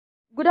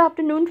Good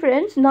afternoon,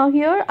 friends. Now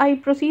here I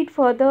proceed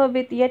further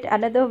with yet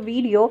another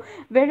video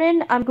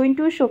wherein I'm going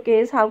to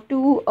showcase how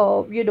to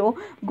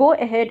go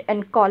ahead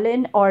and call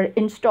in or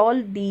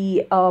install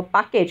the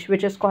package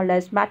which is called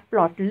as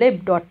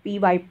matplotlib.py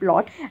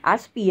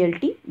as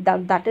PLT.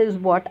 That is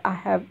what I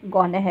have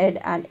gone ahead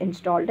and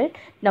installed it,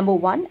 number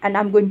one, and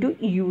I'm going to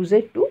use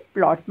it to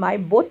plot my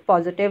both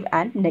positive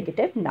and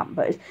negative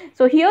numbers.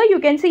 So here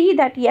you can see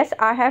that yes,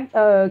 I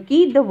have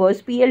keyed the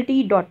words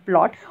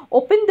plt.plot,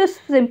 open this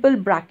simple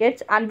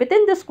brackets, and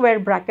within the square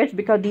brackets,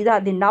 because these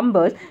are the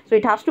numbers, so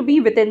it has to be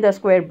within the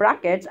square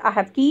brackets, I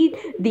have keyed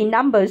the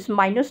numbers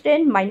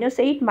 -10,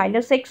 -8,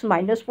 -6,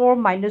 -4,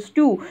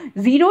 -2,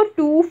 0,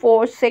 2,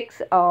 4,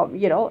 6.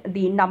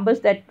 The numbers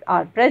that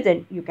are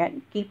present, you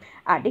can keep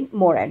adding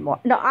more and more.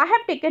 Now I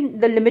have taken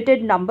the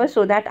limited number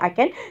so that I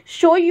can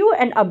show you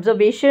an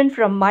observation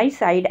from my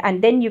side,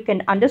 and then you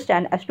can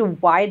understand as to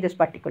why this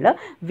particular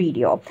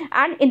video.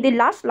 And in the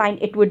last line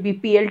it would be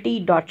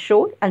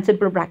plt.show and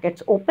simple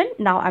brackets open.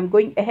 Now I'm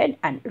going ahead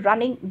and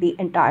running the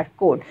entire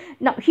code.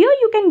 Now here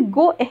you can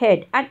go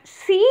ahead and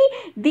see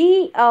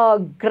the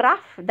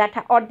graph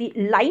that, or the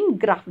line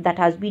graph that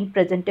has been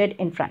presented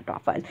in front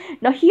of us.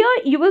 Now here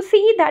you will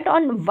see that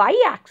on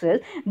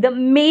y-axis the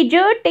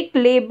major tick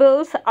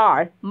labels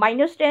are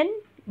 -10,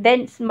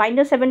 then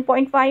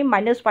 -7.5,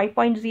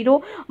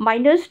 -5.0,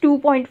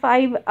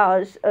 -2.5,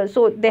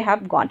 so they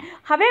have gone.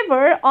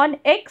 However, on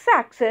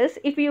x-axis,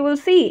 if you will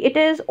see, it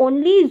is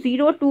only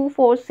 0, 2,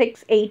 4,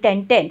 6, 8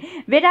 and 10,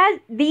 whereas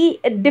the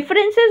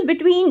differences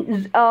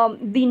between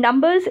the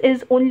numbers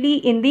is only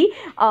in the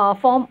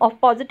form of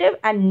positive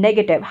and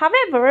negative.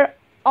 However,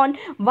 on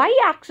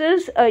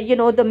y-axis,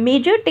 the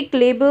major tick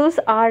labels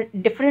are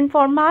different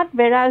format,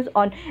 whereas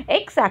on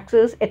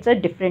x-axis it's a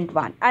different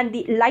one, and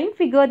the line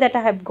figure that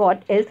I have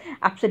got is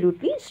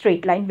absolutely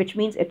straight line, which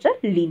means it's a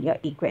linear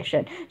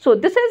equation. So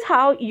this is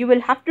how you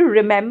will have to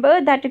remember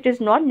that it is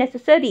not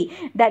necessary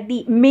that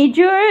the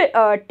major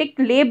tick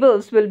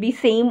labels will be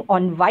same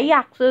on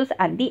y-axis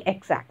and the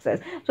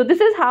x-axis. So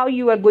this is how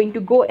you are going to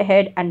go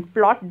ahead and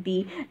plot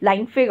the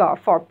line figure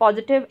for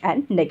positive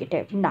and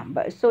negative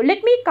numbers. So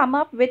let me come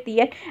up with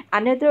yet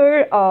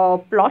another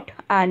plot,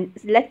 and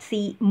let's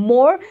see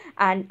more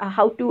and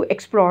how to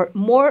explore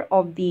more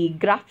of the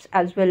graphs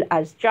as well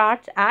as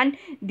charts and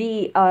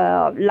the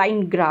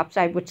line graphs,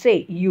 I would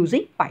say,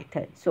 using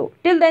Python. So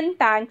till then,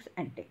 thanks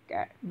and take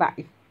care.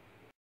 Bye.